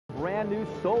brand new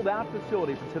sold-out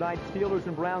facility for tonight's Steelers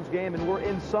and Browns game, and we're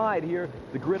inside here,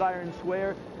 the Gridiron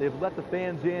Square. They've let the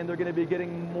fans in. They're going to be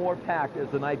getting more packed as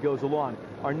the night goes along.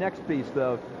 Our next piece,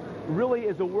 though, really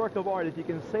is a work of art, if you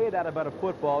can say that about a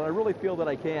football, and I really feel that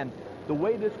I can. The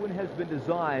way this one has been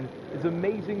designed is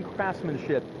amazing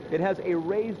craftsmanship. It has a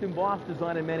raised embossed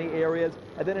design in many areas,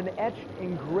 and then an etched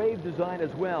engraved design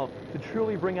as well to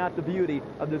truly bring out the beauty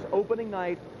of this opening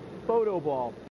night photo ball.